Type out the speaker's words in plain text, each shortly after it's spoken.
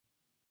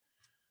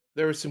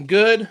There was some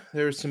good,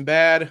 there was some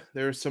bad,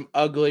 there was some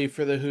ugly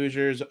for the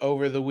Hoosiers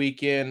over the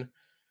weekend.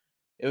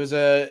 It was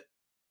a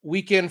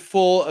weekend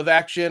full of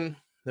action.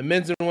 The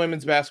men's and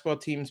women's basketball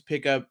teams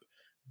pick up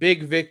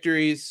big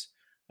victories.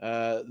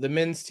 The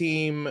men's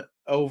team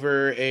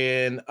over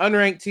an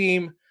unranked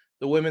team,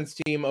 the women's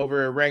team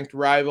over a ranked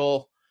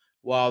rival,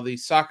 while the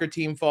soccer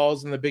team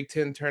falls in the Big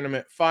Ten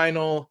tournament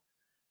final.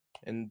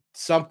 And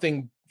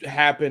something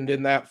happened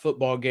in that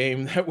football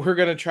game that we're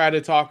going to try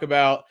to talk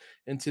about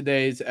in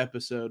today's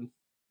episode.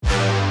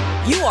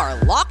 You are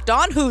Locked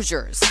On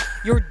Hoosiers,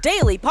 your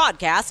daily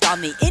podcast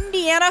on the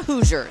Indiana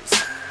Hoosiers.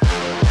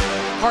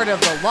 Part of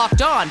the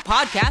Locked On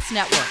Podcast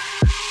Network,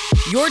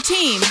 your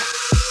team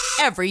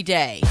every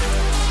day.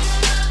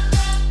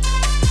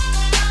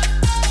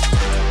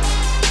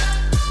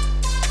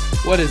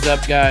 What is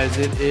up, guys?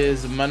 It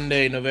is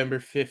Monday, November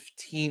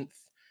 15th.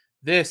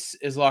 This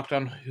is Locked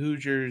On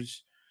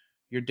Hoosiers,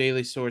 your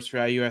daily source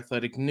for IU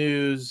athletic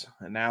news,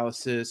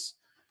 analysis.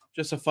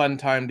 Just a fun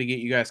time to get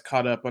you guys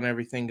caught up on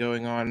everything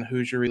going on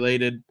Hoosier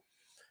related.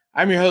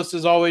 I'm your host,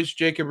 as always,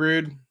 Jacob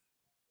Rude,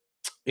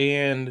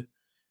 and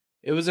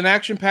it was an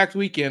action-packed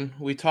weekend.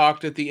 We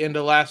talked at the end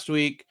of last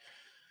week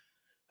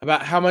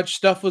about how much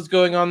stuff was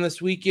going on this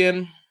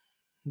weekend.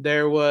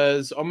 There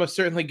was almost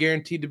certainly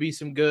guaranteed to be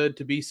some good,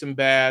 to be some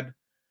bad.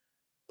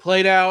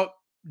 Played out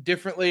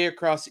differently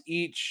across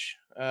each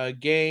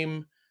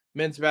game,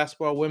 men's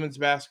basketball, women's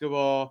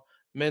basketball,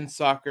 men's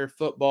soccer,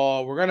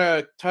 football. We're going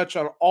to touch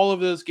on all of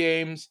those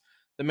games,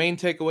 the main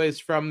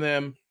takeaways from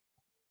them.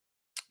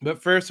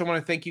 But first, I want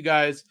to thank you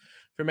guys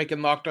for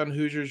making Locked On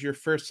Hoosiers your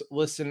first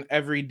listen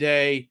every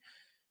day.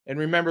 And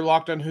remember,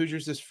 Locked On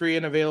Hoosiers is free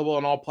and available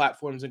on all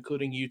platforms,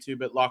 including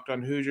YouTube at Locked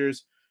On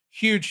Hoosiers.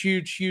 Huge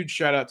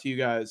shout out to you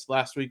guys.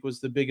 Last week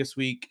was the biggest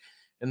week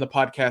in the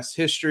podcast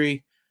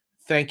history.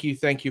 Thank you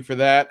for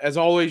that. As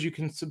always, you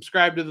can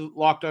subscribe to the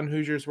Locked On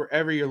Hoosiers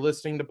wherever you're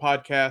listening to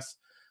podcasts.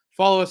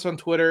 Follow us on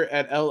Twitter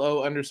at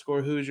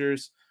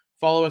LO_Hoosiers.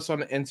 Follow us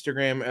on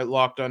Instagram at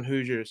Locked On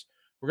Hoosiers.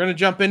 We're going to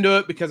jump into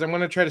it because I'm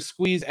going to try to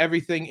squeeze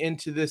everything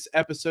into this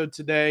episode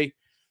today.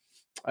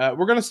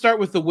 We're going to start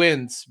with the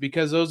wins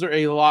because those are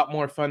a lot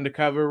more fun to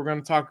cover. We're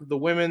going to talk the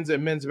women's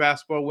and men's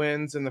basketball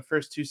wins in the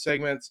first two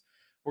segments.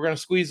 We're going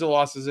to squeeze the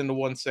losses into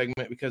one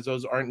segment because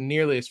those aren't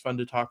nearly as fun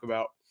to talk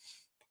about.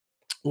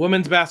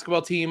 Women's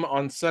basketball team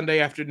on Sunday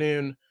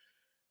afternoon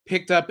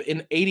picked up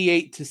an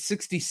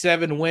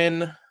 88-67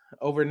 win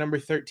over number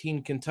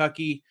 13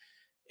 Kentucky.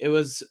 It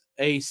was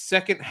a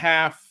second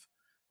half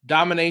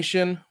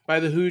domination by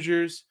the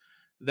Hoosiers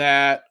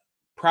that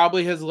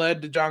probably has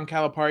led to John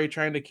Calipari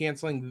trying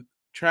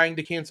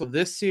to cancel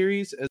this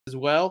series as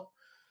well.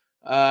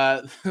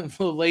 The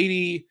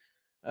Lady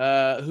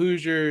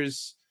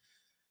Hoosiers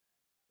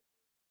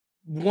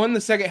won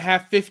the second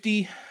half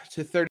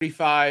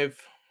 50-35.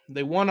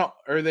 They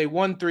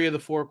won 3 of the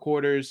 4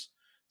 quarters.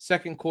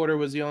 Second quarter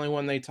was the only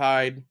one they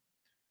tied.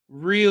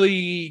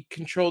 Really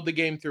controlled the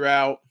game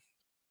throughout.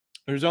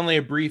 There was only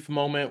a brief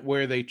moment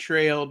where they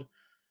trailed.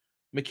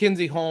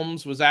 Mackenzie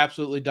Holmes was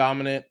absolutely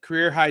dominant.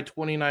 Career high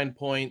 29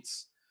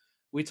 points.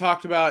 We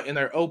talked about in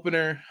their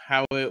opener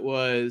how it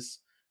was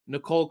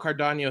Nicole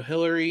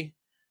Cardano-Hillary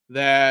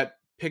that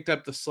picked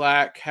up the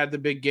slack, had the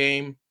big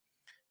game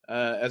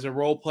as a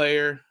role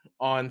player.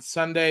 On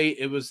Sunday,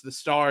 it was the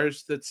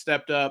Stars that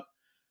stepped up.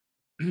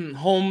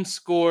 Holmes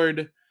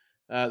scored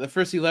the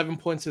first 11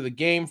 points of the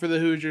game for the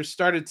Hoosiers,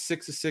 started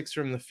 6 of 6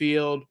 from the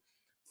field.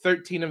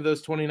 13 of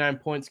those 29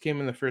 points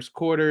came in the first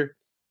quarter.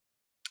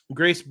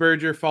 Grace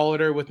Berger followed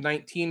her with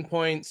 19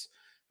 points.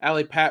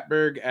 Allie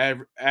Patberg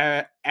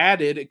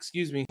added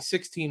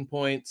 16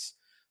 points.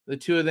 The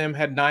two of them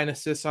had 9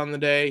 assists on the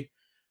day.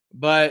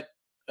 But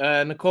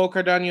Nicole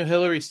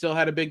Cardano-Hillary still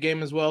had a big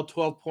game as well,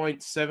 12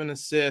 points, 7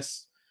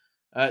 assists.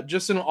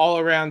 Just an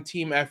all-around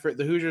team effort.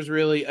 The Hoosiers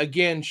really,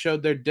 again,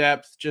 showed their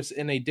depth just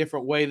in a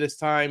different way this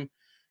time.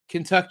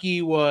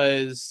 Kentucky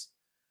was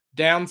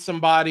down some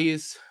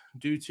bodies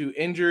due to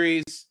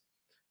injuries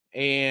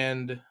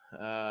and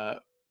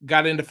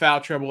got into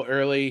foul trouble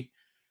early,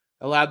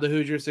 allowed the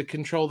Hoosiers to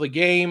control the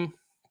game.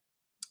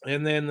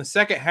 And then the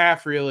second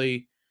half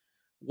really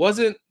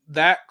wasn't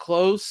that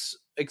close,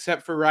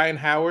 except for Ryan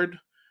Howard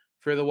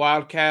for the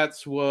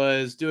Wildcats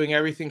was doing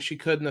everything she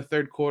could in the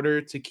third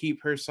quarter to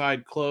keep her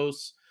side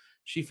close.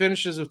 She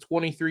finishes with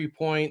 23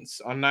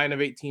 points on 9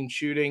 of 18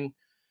 shooting.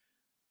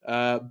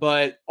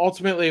 But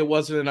ultimately it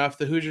wasn't enough.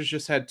 The Hoosiers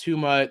just had too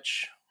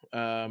much.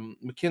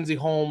 Mackenzie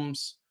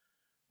Holmes,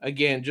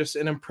 again, just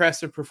an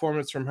impressive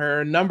performance from her.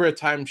 A number of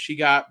times she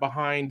got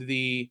behind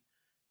the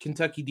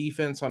Kentucky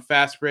defense on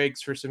fast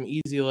breaks for some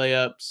easy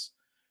layups.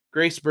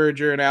 Grace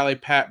Berger and Allie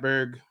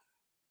Patberg.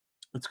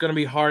 It's going to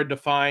be hard to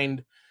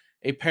find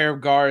a pair of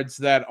guards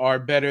that are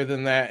better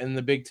than that in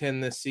the Big Ten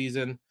this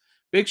season.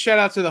 Big shout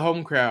out to the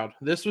home crowd.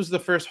 This was the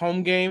first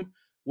home game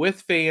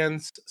with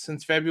fans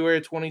since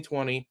February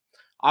 2020.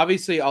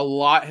 Obviously, a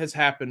lot has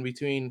happened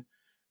between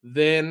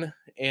then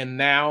and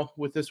now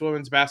with this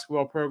women's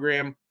basketball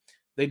program.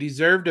 They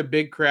deserved a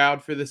big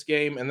crowd for this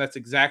game, and that's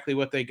exactly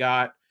what they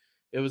got.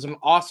 It was an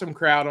awesome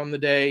crowd on the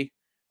day.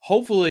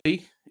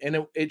 hopefully,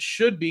 and it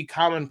should be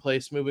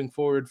commonplace moving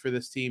forward for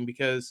this team,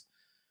 because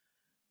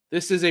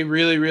this is a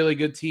really, really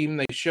good team.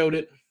 They showed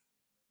it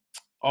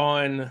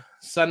on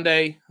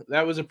Sunday.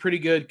 That was a pretty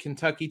good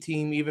Kentucky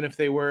team, even if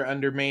they were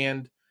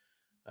undermanned.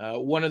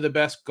 One of the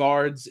best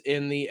guards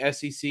in the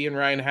SEC in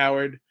Ryan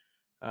Howard.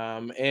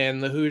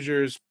 And the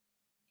Hoosiers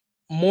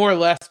more or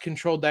less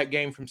controlled that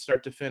game from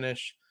start to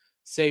finish,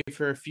 save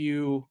for a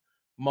few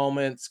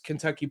moments.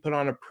 Kentucky put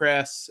on a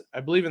press, I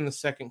believe in the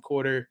second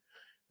quarter,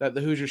 that the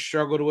Hoosiers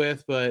struggled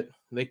with, but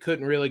they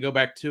couldn't really go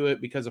back to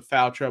it because of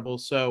foul trouble.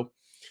 So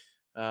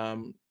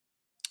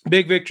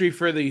big victory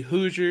for the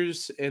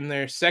Hoosiers in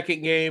their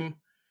second game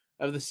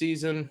of the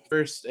season,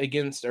 first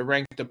against a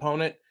ranked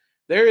opponent.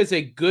 There is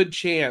a good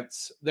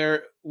chance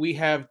we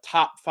have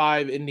top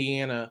 5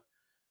 Indiana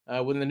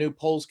when the new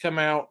polls come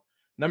out.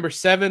 Number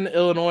 7,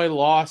 Illinois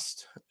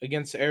lost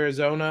against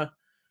Arizona.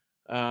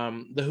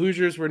 The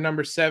Hoosiers were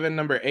number 7,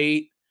 number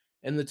 8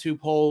 in the 2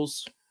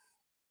 polls.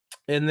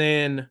 And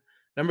then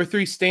number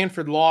 3,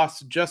 Stanford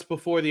lost just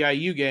before the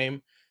IU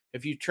game.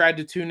 If you tried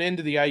to tune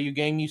into the IU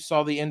game, you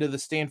saw the end of the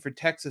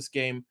Stanford-Texas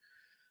game.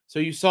 So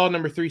you saw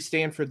number 3,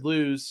 Stanford,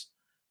 lose.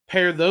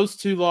 Pair those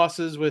 2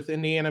 losses with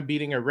Indiana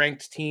beating a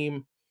ranked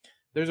team,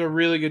 there's a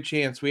really good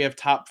chance we have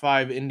top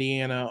 5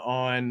 Indiana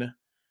on.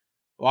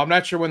 Well, I'm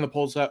not sure when the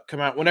polls come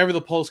out. Whenever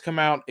the polls come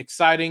out,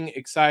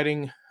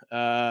 exciting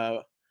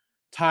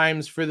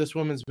times for this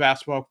women's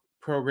basketball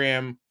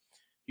program.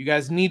 You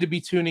guys need to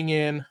be tuning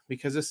in,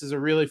 because this is a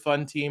really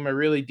fun team, a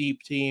really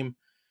deep team,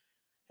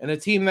 and a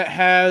team that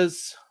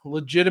has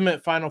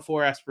legitimate Final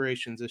Four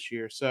aspirations this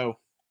year. So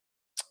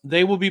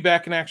they will be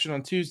back in action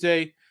on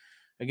Tuesday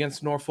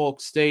against Norfolk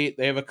State.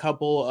 They have a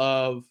couple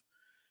of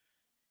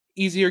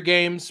easier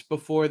games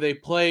before they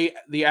play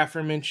the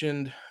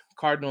aforementioned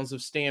Cardinals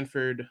of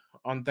Stanford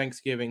on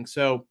Thanksgiving.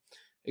 So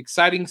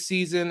exciting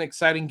season,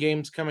 exciting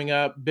games coming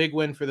up. Big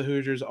win for the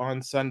Hoosiers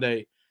on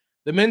Sunday.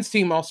 The men's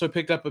team also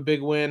picked up a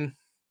big win.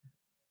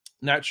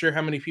 Not sure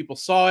how many people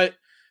saw it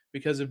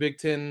because of Big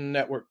Ten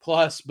Network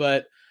Plus,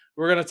 but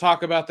we're going to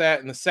talk about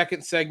that in the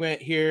second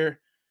segment here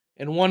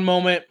in one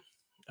moment.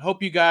 I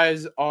hope you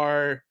guys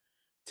are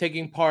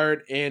taking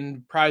part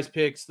in Prize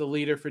Picks, the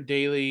leader for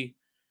daily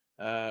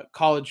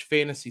college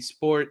fantasy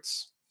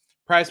sports.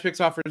 Prize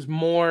Picks offers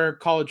more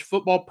college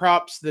football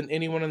props than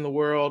anyone in the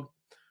world,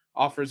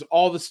 offers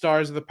all the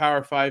stars of the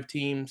Power 5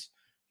 teams.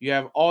 You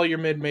have all your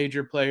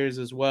mid-major players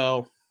as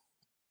well.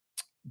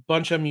 A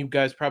bunch of them you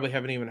guys probably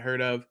haven't even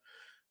heard of.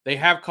 They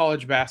have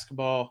college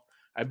basketball.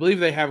 I believe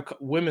they have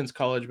women's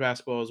college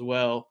basketball as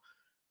well.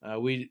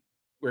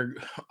 We're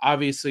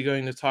obviously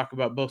going to talk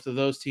about both of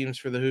those teams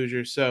for the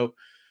Hoosiers, so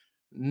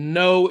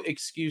no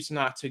excuse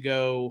not to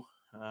go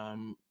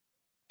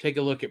take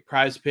a look at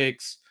Prize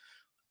Picks.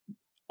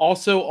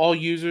 Also, all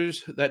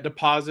users that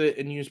deposit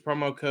and use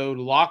promo code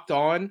Locked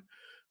On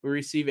will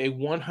receive a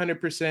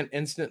 100%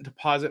 instant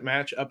deposit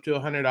match up to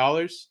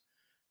 $100.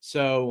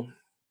 So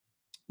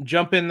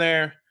jump in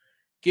there,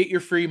 get your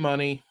free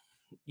money.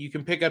 You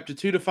can pick up to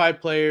 2 to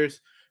 5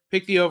 players,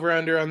 pick the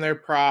over-under on their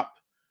prop,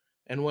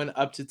 and win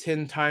up to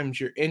 10 times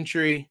your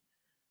entry.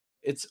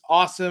 It's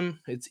awesome.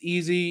 It's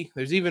easy.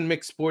 There's even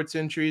mixed sports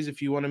entries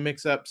if you want to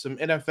mix up some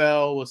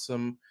NFL with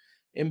some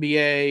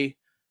NBA,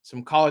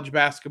 some college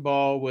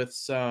basketball with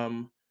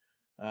some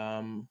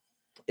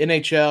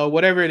NHL,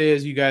 whatever it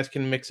is, you guys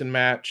can mix and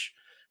match.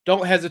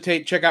 Don't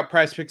hesitate. Check out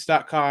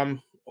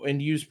prizepicks.com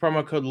and use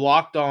promo code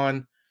Locked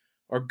On,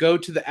 or go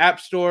to the App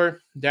Store,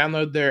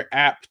 download their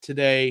app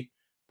today.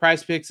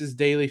 Prize Picks is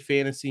daily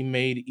fantasy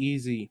made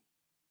easy.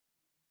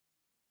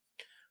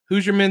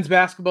 Hoosier men's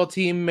basketball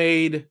team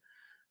made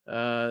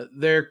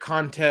their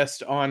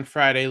contest on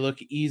Friday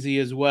look easy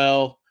as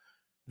well.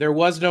 There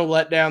was no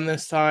letdown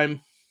this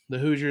time. The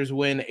Hoosiers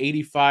win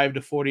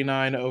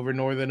 85-49 over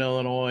Northern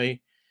Illinois,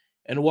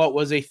 and what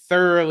was a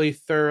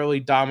thoroughly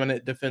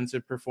dominant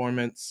defensive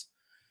performance.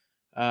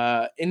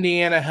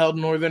 Indiana held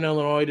Northern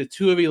Illinois to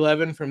 2 of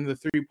 11 from the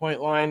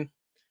three-point line.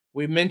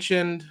 We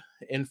mentioned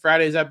in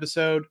Friday's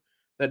episode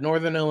that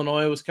Northern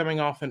Illinois was coming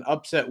off an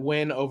upset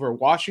win over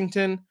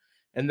Washington.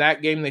 In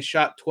that game, they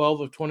shot 12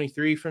 of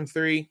 23 from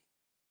 3.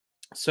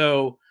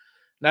 So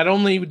not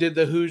only did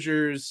the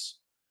Hoosiers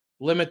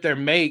limit their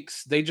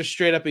makes, they just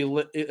straight up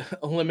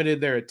limited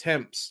their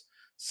attempts.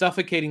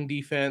 Suffocating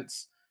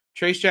defense.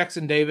 Trace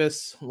Jackson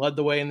Davis led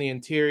the way in the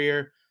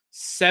interior.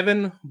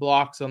 7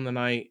 blocks on the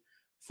night.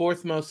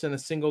 4th most in a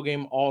single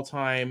game all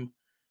time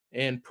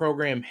in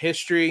program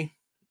history.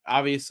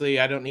 Obviously,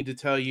 I don't need to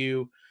tell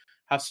you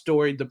how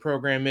storied the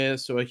program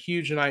is, so a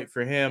huge night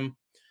for him.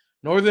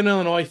 Northern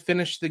Illinois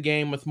finished the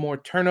game with more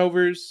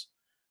turnovers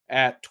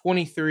at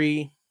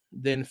 23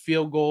 than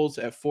field goals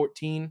at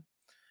 14.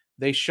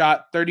 They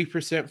shot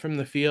 30% from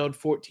the field,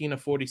 14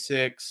 of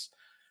 46.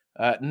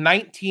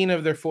 19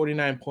 of their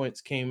 49 points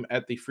came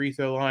at the free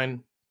throw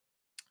line.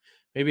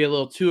 Maybe a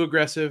little too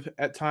aggressive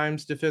at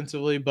times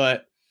defensively,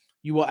 but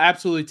you will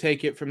absolutely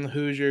take it from the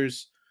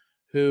Hoosiers,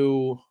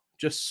 who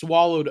just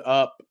swallowed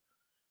up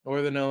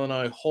Northern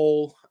Illinois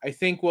whole. I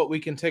think what we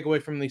can take away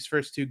from these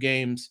first 2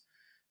 games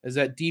is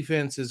that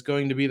defense is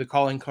going to be the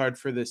calling card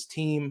for this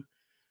team.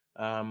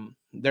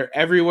 They're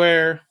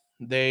everywhere.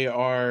 They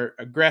are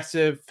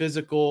aggressive,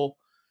 physical.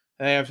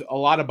 They have a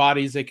lot of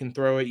bodies they can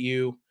throw at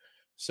you.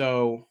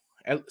 So,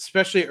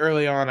 especially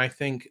early on, I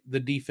think the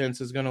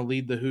defense is going to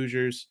lead the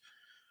Hoosiers.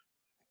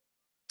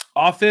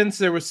 Offense,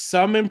 there was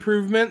some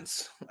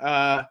improvements.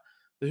 The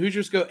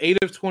Hoosiers go 8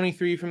 of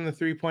 23 from the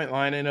three-point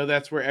line. I know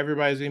that's where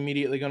everybody's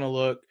immediately going to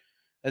look.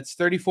 That's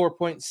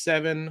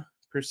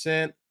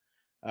 34.7%.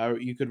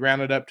 You could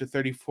round it up to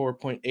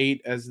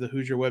 34.8 as the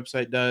Hoosier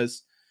website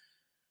does.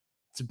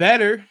 It's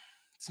better.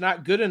 It's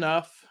not good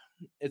enough.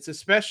 It's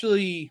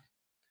especially,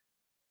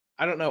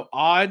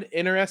 odd,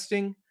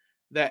 interesting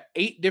that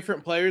 8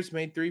 different players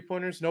made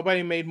three-pointers.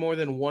 Nobody made more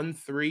than 1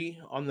 3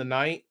 on the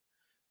night.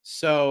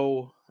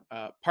 So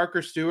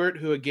Parker Stewart,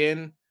 who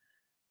again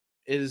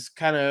is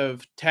kind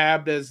of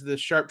tabbed as the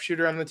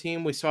sharpshooter on the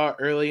team. We saw it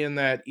early in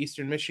that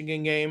Eastern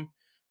Michigan game.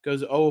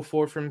 Goes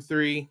 0-4 from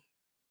 3.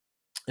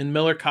 And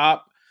Miller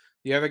Kopp,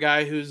 the other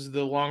guy who's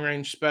the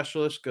long-range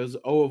specialist, goes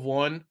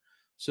 0-1.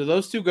 So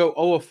those two go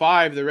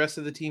 0-5. The rest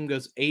of the team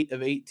goes 8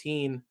 of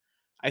 18.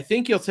 I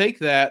think you'll take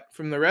that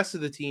from the rest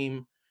of the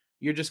team.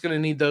 You're just going to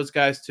need those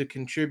guys to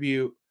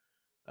contribute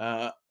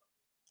on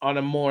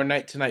a more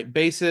night-to-night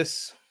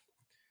basis.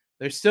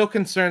 There's still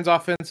concerns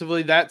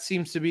offensively. That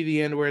seems to be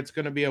the end where it's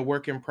going to be a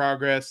work in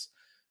progress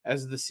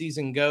as the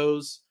season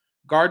goes.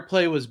 Guard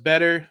play was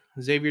better.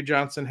 Xavier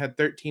Johnson had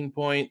 13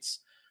 points,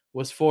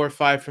 was 4 or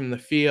 5 from the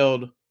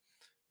field.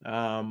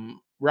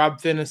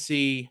 Rob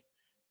Finney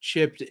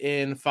chipped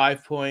in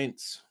 5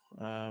 points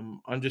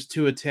on just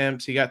 2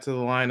 attempts. He got to the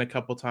line a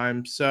couple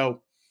times.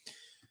 So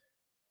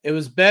it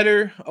was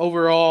better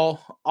overall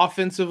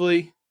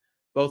offensively,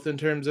 both in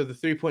terms of the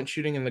three-point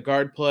shooting and the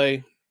guard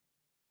play.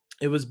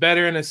 It was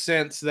better in a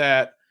sense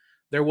that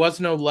there was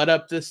no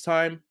let-up this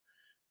time.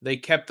 They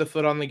kept the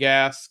foot on the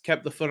gas,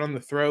 kept the foot on the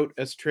throat,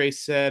 as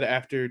Trace said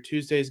after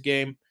Tuesday's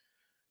game,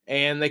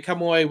 and they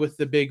come away with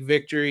the big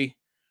victory.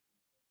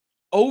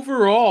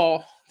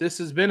 Overall, this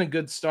has been a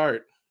good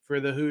start for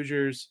the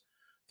Hoosiers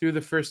through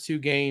the first 2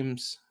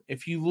 games.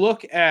 If you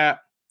look at,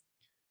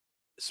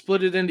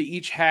 split it into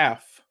each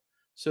half,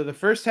 so the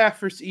first half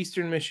for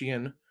Eastern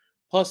Michigan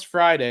plus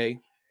Friday,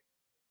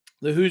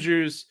 the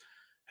Hoosiers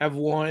have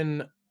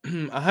won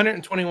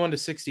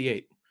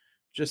 121-68.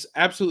 Just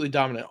absolutely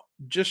dominant.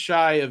 Just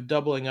shy of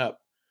doubling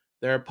up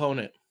their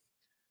opponent.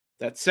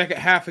 That second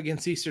half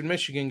against Eastern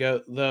Michigan,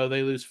 though,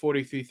 they lose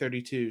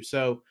 43-32.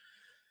 So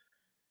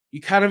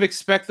you kind of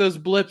expect those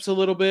blips a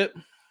little bit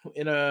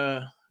in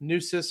a new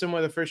system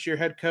with a first-year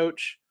head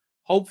coach.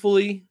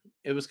 Hopefully,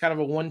 it was kind of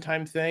a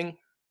one-time thing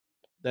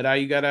that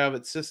IU got out of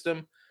its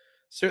system.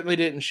 Certainly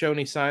didn't show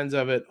any signs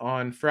of it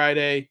on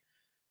Friday,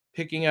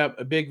 picking up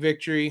a big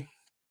victory.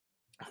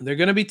 They're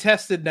going to be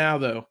tested now,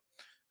 though.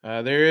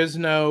 There is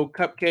no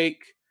cupcake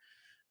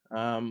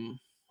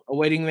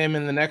awaiting them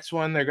in the next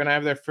one. They're going to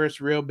have their first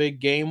real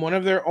big game, one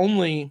of their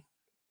only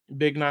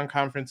big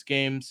non-conference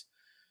games,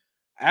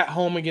 at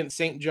home against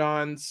St.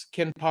 John's.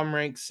 Ken Palm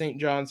ranks St.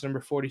 John's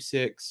number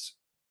 46.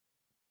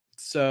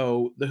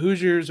 So the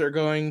Hoosiers are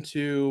going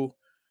to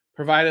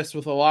provide us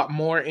with a lot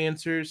more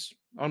answers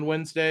on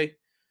Wednesday.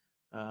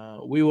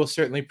 We will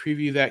certainly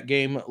preview that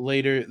game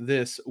later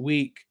this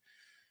week.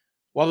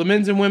 While the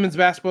men's and women's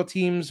basketball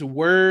teams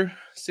were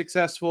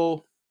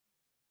successful,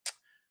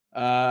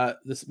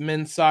 the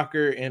men's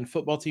soccer and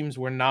football teams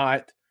were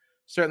not.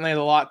 Certainly had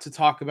a lot to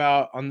talk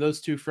about on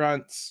those 2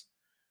 fronts.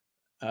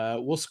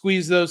 We'll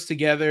squeeze those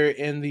together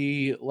in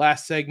the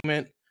last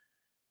segment.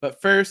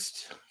 But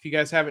first, if you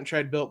guys haven't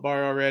tried Built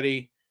Bar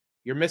already,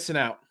 you're missing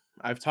out.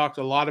 I've talked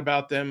a lot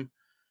about them.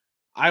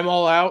 I'm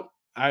all out.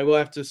 I will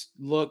have to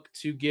look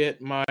to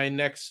get my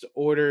next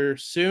order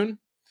soon.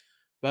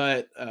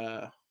 But,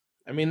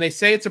 they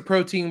say it's a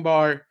protein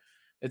bar.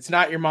 It's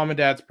not your mom and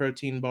dad's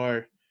protein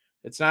bar.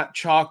 It's not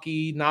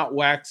chalky, not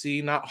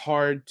waxy, not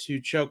hard to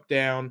choke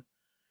down.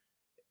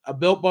 A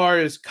Built Bar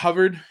is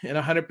covered in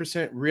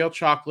 100% real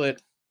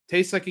chocolate.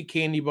 Tastes like a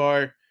candy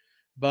bar,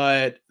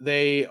 but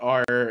they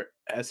are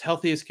as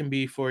healthy as can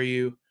be for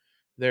you.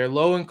 They're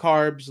low in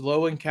carbs,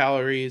 low in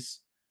calories,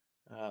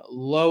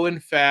 low in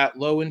fat,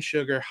 low in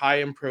sugar,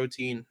 high in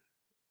protein.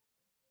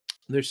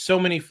 There's so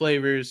many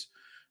flavors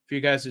for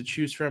you guys to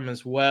choose from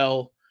as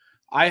well.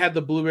 I had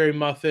the blueberry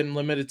muffin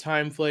limited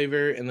time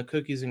flavor and the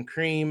cookies and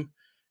cream.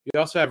 You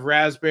also have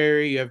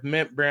raspberry, you have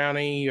mint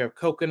brownie, you have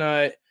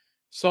coconut,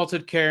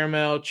 salted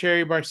caramel,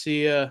 cherry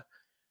barcia.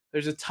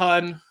 There's a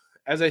ton.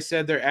 As I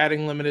said, they're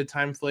adding limited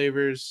time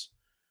flavors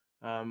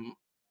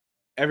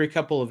every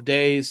couple of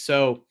days.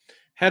 So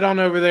head on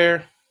over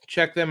there,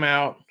 check them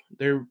out.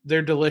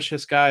 They're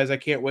delicious, guys. I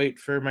can't wait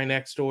for my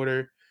next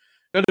order.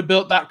 Go to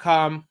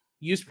built.com,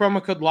 use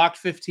promo code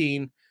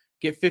LOCKED15,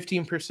 get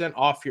 15%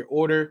 off your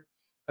order.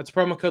 That's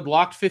promo code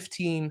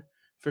LOCKED15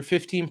 for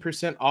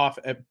 15% off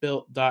at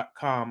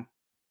built.com.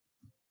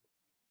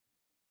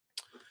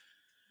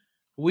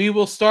 We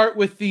will start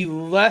with the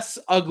less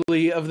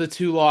ugly of the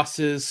 2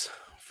 losses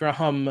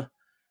from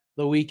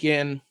the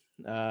weekend.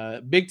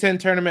 Big Ten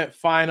tournament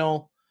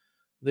final.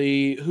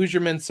 The Hoosier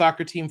men's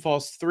soccer team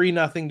falls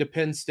 3-0 to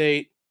Penn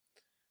State.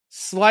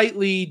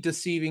 Slightly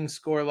deceiving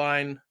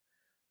scoreline.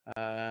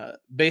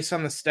 Based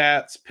on the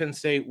stats, Penn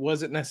State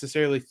wasn't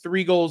necessarily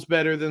 3 goals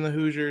better than the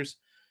Hoosiers.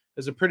 It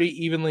was a pretty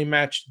evenly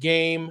matched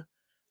game,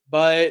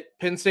 but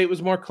Penn State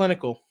was more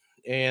clinical,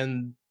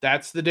 and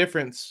that's the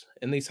difference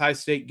in these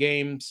high-stake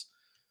games.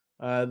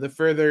 The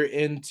further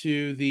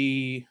into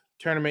the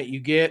tournament you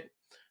get,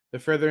 the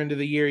further into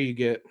the year you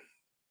get.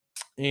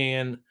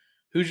 And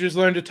Hoosiers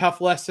learned a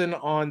tough lesson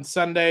on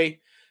Sunday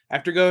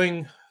after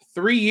going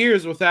 3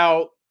 years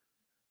without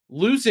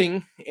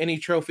losing any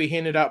trophy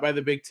handed out by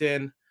the Big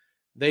Ten.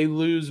 They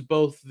lose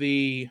both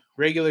the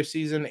regular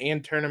season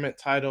and tournament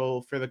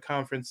title for the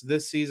conference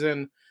this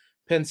season.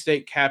 Penn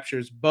State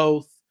captures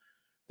both.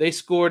 They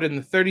scored in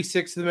the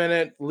 36th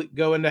minute,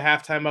 go into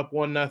halftime up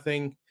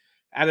 1-0,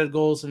 added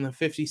goals in the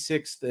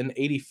 56th and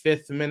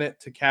 85th minute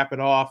to cap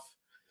it off.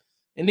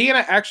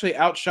 Indiana actually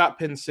outshot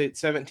Penn State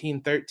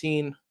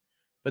 17-13,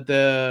 but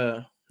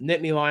the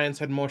Nittany Lions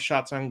had more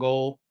shots on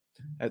goal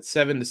at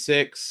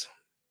 7-6.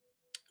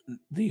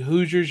 The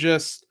Hoosiers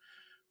just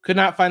could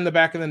not find the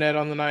back of the net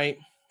on the night.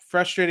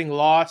 Frustrating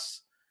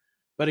loss.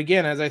 But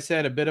again, as I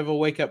said, a bit of a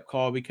wake-up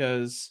call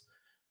because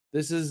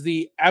this is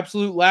the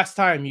absolute last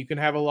time you can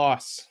have a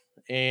loss.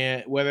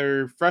 And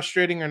whether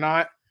frustrating or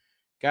not,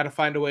 got to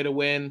find a way to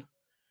win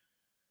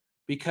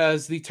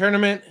because the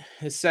tournament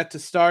is set to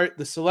start.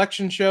 The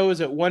selection show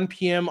is at 1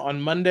 p.m.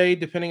 on Monday.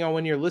 Depending on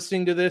when you're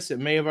listening to this, it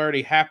may have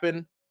already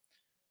happened.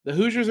 The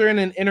Hoosiers are in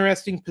an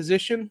interesting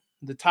position.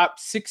 The top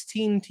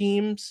 16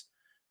 teams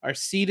are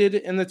seeded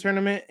in the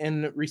tournament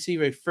and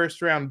receive a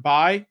first-round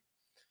bye.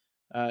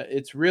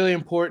 It's really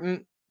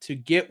important to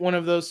get one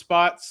of those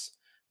spots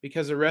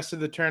because the rest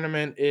of the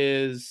tournament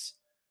is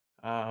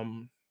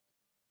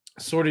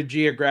sorted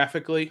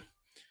geographically.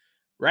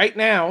 Right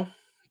now,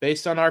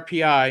 based on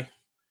RPI,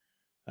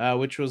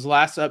 which was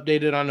last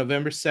updated on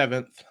November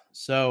 7th,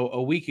 so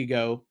a week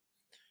ago,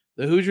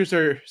 the Hoosiers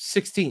are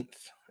 16th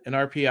in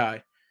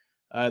RPI.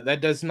 That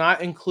does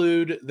not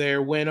include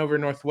their win over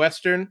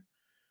Northwestern,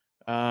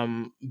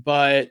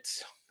 but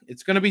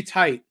it's going to be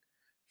tight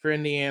for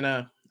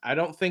Indiana. I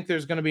don't think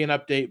there's going to be an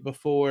update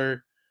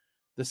before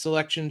the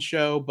selection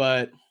show,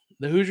 but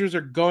the Hoosiers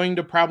are going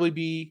to probably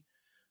be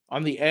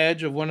on the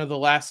edge of one of the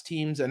last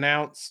teams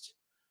announced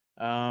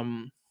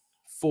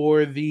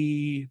for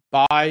the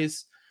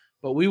buys.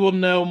 But we will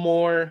know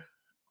more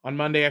on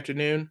Monday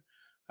afternoon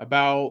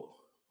about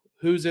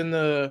who's in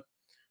the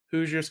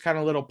Hoosiers kind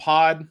of little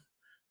pod,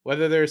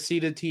 whether they're a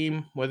seeded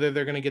team, whether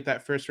they're going to get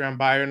that first round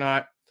bye or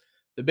not.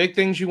 The big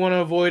things you want to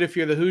avoid if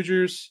you're the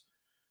Hoosiers,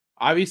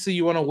 obviously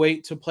you want to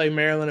wait to play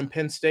Maryland and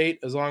Penn State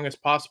as long as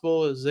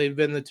possible, as they've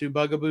been the two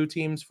bugaboo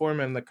teams for them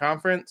in the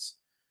conference.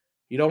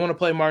 You don't want to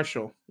play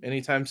Marshall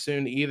anytime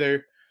soon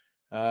either.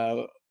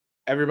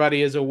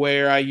 Everybody is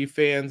aware, IU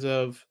fans,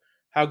 of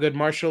how good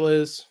Marshall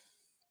is.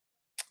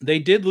 They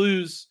did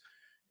lose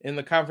in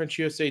the Conference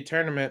USA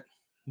tournament,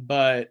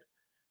 but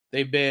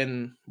they've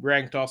been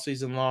ranked all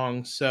season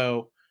long,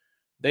 so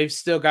they've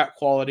still got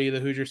quality. The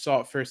Hoosiers saw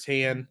it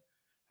firsthand.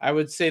 I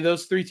would say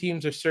those 3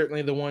 teams are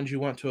certainly the ones you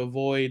want to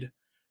avoid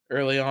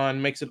early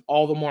on. Makes it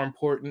all the more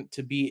important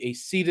to be a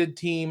seeded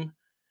team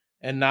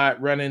and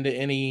not run into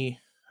any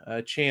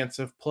chance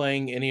of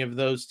playing any of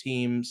those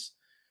teams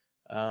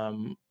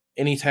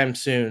anytime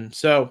soon.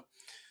 So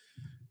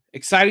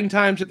exciting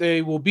times that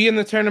they will be in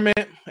the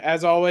tournament.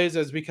 As always,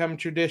 has become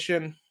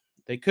tradition.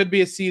 They could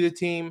be a seeded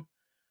team.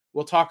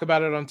 We'll talk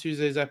about it on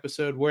Tuesday's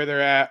episode, where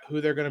they're at,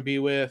 who they're going to be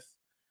with,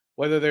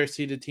 whether they're a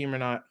seeded team or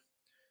not.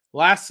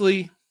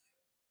 Lastly,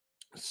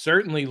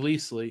 certainly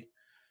leastly,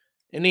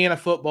 Indiana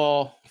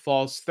football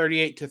falls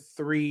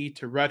 38-3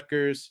 to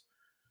Rutgers.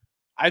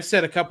 I've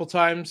said a couple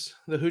times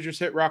the Hoosiers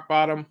hit rock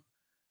bottom.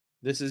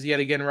 This is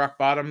yet again rock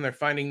bottom. They're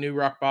finding new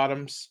rock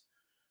bottoms.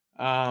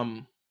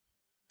 I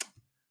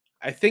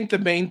think the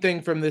main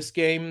thing from this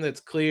game that's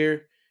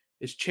clear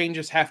is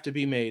changes have to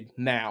be made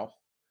now.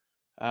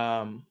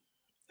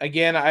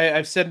 Again,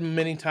 I've said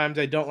many times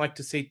I don't like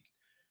to say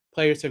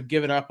players have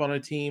given up on a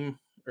team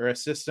or a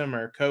system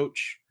or a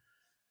coach.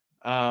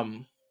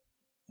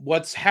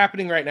 What's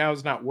happening right now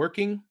is not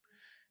working.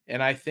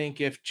 And I think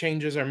if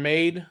changes are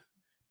made,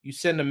 you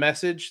send a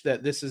message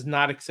that this is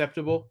not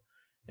acceptable.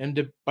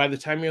 And by the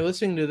time you're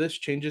listening to this,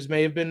 changes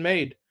may have been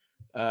made.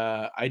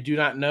 I do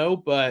not know,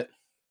 but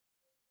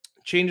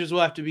changes will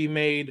have to be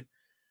made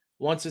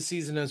once the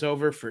season is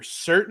over for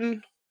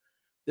certain.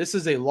 This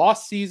is a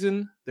lost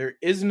season. There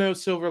is no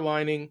silver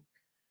lining.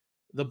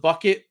 The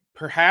bucket,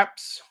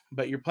 perhaps,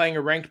 but you're playing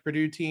a ranked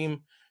Purdue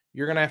team.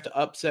 You're going to have to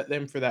upset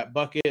them for that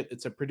bucket.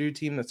 It's a Purdue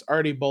team that's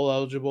already bowl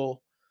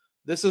eligible.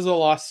 This is a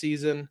lost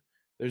season.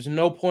 There's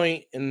no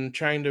point in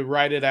trying to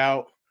ride it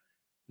out.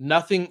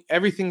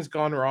 Everything's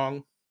gone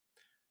wrong.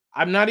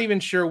 I'm not even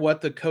sure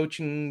what the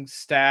coaching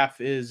staff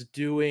is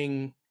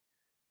doing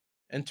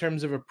in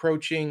terms of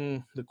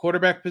approaching the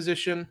quarterback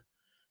position.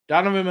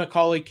 Donovan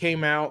McCauley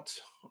came out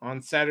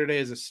on Saturday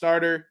as a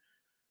starter,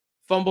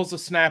 fumbles a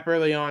snap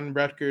early on,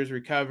 Rutgers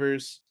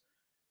recovers,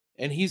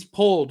 and he's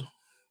pulled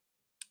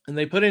and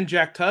they put in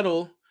Jack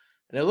Tuttle,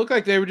 and it looked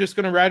like they were just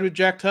going to ride with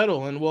Jack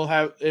Tuttle and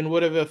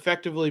would have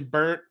effectively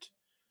burnt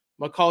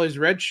McCauley's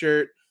red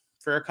shirt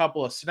for a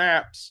couple of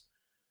snaps.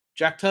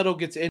 Jack Tuttle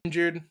gets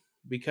injured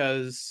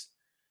because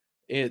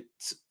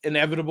it's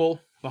inevitable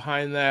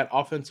behind that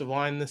offensive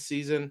line this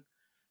season.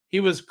 He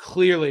was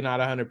clearly not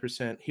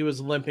 100%. He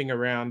was limping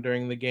around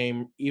during the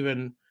game,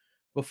 even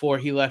before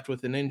he left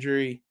with an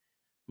injury.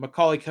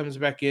 McCauley comes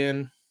back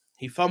in.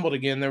 He fumbled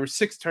again. There were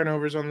 6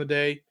 turnovers on the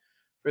day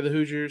for the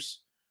Hoosiers.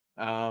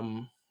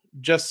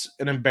 Just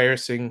an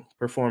embarrassing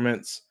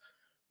performance.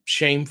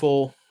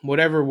 Shameful,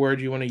 whatever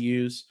word you want to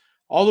use.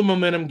 All the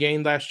momentum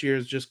gained last year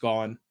is just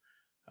gone.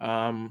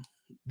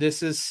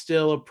 This is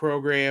still a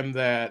program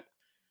that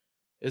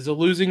is a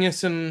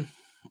losingist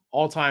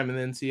all time in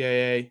the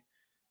NCAA.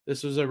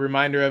 This was a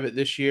reminder of it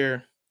this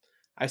year.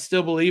 I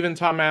still believe in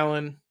Tom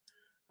Allen.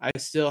 I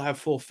still have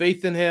full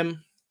faith in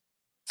him.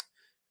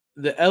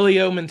 The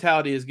LEO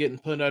mentality is getting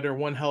put under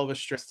one hell of a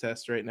stress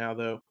test right now,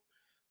 though.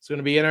 It's going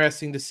to be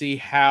interesting to see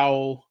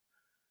how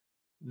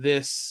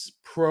this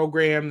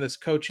program, this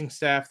coaching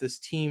staff, this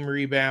team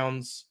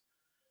rebounds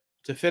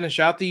to finish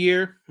out the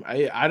year.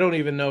 I don't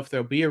even know if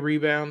there'll be a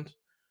rebound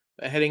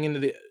heading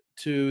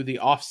into the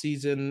off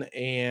season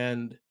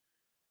and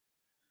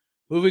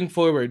moving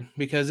forward,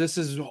 because this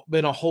has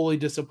been a wholly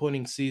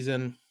disappointing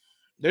season.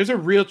 There's a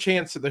real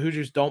chance that the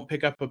Hoosiers don't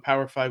pick up a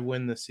Power 5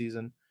 win this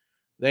season.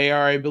 They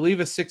are, I believe,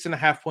 a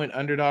 6.5-point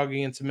underdog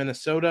against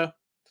Minnesota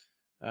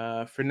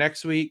for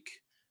next week.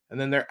 And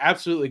then they're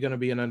absolutely going to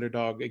be an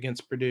underdog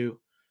against Purdue.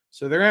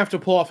 So they're going to have to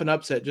pull off an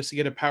upset just to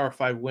get a Power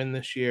 5 win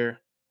this year.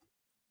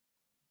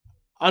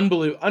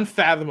 Unbelievable,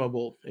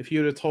 unfathomable if you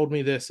would have told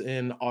me this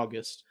in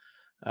August.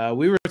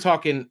 We were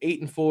talking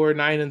 8-4,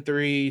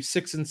 9-3,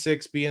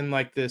 6-6 being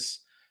like this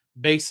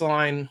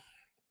baseline.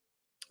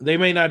 They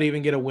may not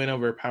even get a win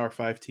over a Power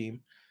 5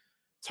 team.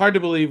 It's hard to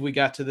believe we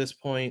got to this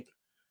point,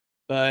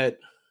 but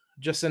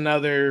just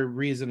another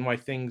reason why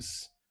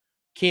things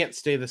can't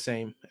stay the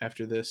same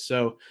after this.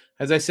 So,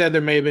 as I said,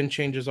 there may have been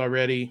changes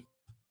already.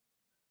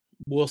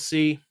 We'll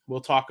see.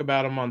 We'll talk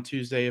about them on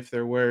Tuesday if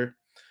there were.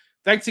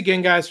 Thanks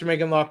again, guys, for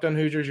making Locked On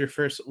Hoosiers your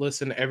first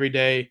listen every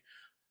day.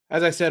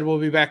 As I said, we'll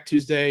be back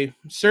Tuesday,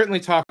 certainly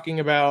talking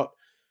about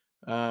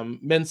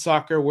men's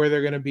soccer, where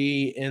they're going to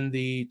be in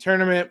the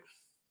tournament,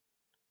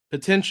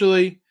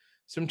 potentially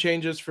some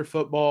changes for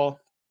football.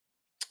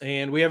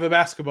 And we have a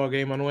basketball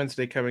game on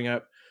Wednesday coming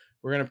up.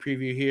 We're going to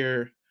preview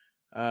here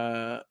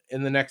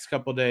in the next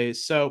couple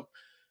days. So,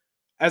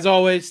 as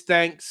always,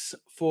 thanks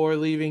for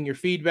leaving your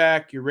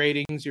feedback, your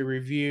ratings, your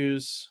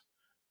reviews.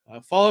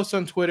 Follow us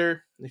on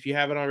Twitter if you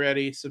haven't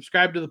already.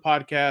 Subscribe to the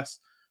podcast,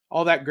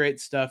 all that great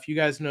stuff. You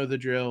guys know the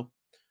drill.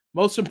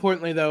 Most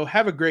importantly, though,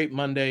 have a great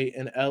Monday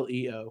in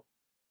LEO.